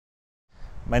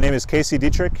My name is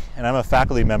Dietrich, and I'm a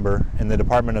faculty member in the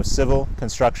Department of Civil,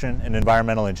 Construction, and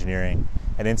Environmental Engineering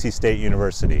at NC State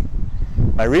University.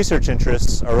 My research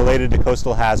interests are related to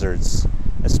coastal hazards,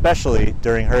 especially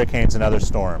during hurricanes and other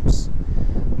storms.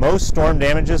 Most storm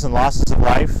damages and losses of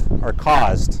life are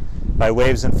caused by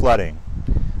waves and flooding,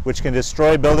 which can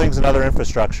destroy buildings and other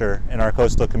infrastructure in our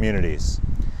coastal communities.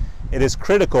 It is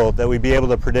critical that we be able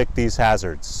to predict these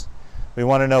hazards. We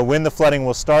want to know when the flooding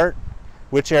will start,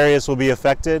 which areas will be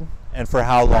affected, and for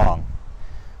how long.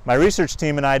 My research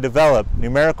team and I developed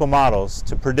numerical models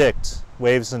to predict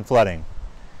waves and flooding.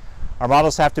 Our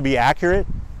models have to be accurate.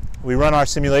 We run our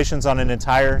simulations on an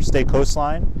entire state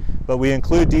coastline, but we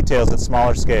include details at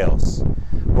smaller scales.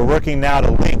 We're working now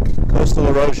to link coastal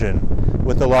erosion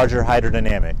with the larger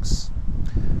hydrodynamics.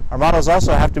 Our models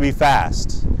also have to be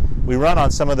fast. We run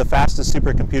on some of the fastest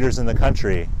supercomputers in the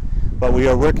country, but we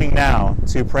are working now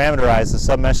to parameterize the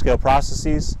sub-mesh scale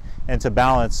processes and to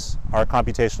balance our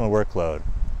computational workload.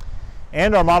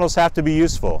 And our models have to be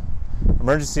useful.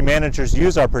 Emergency managers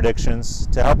use our predictions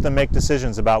to help them make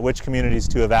decisions about which communities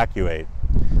to evacuate.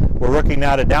 We're working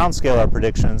now to downscale our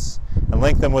predictions and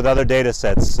link them with other data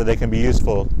sets so they can be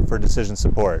useful for decision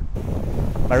support.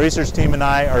 My research team and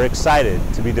I are excited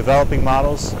to be developing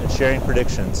models and sharing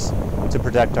predictions to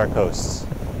protect our coasts.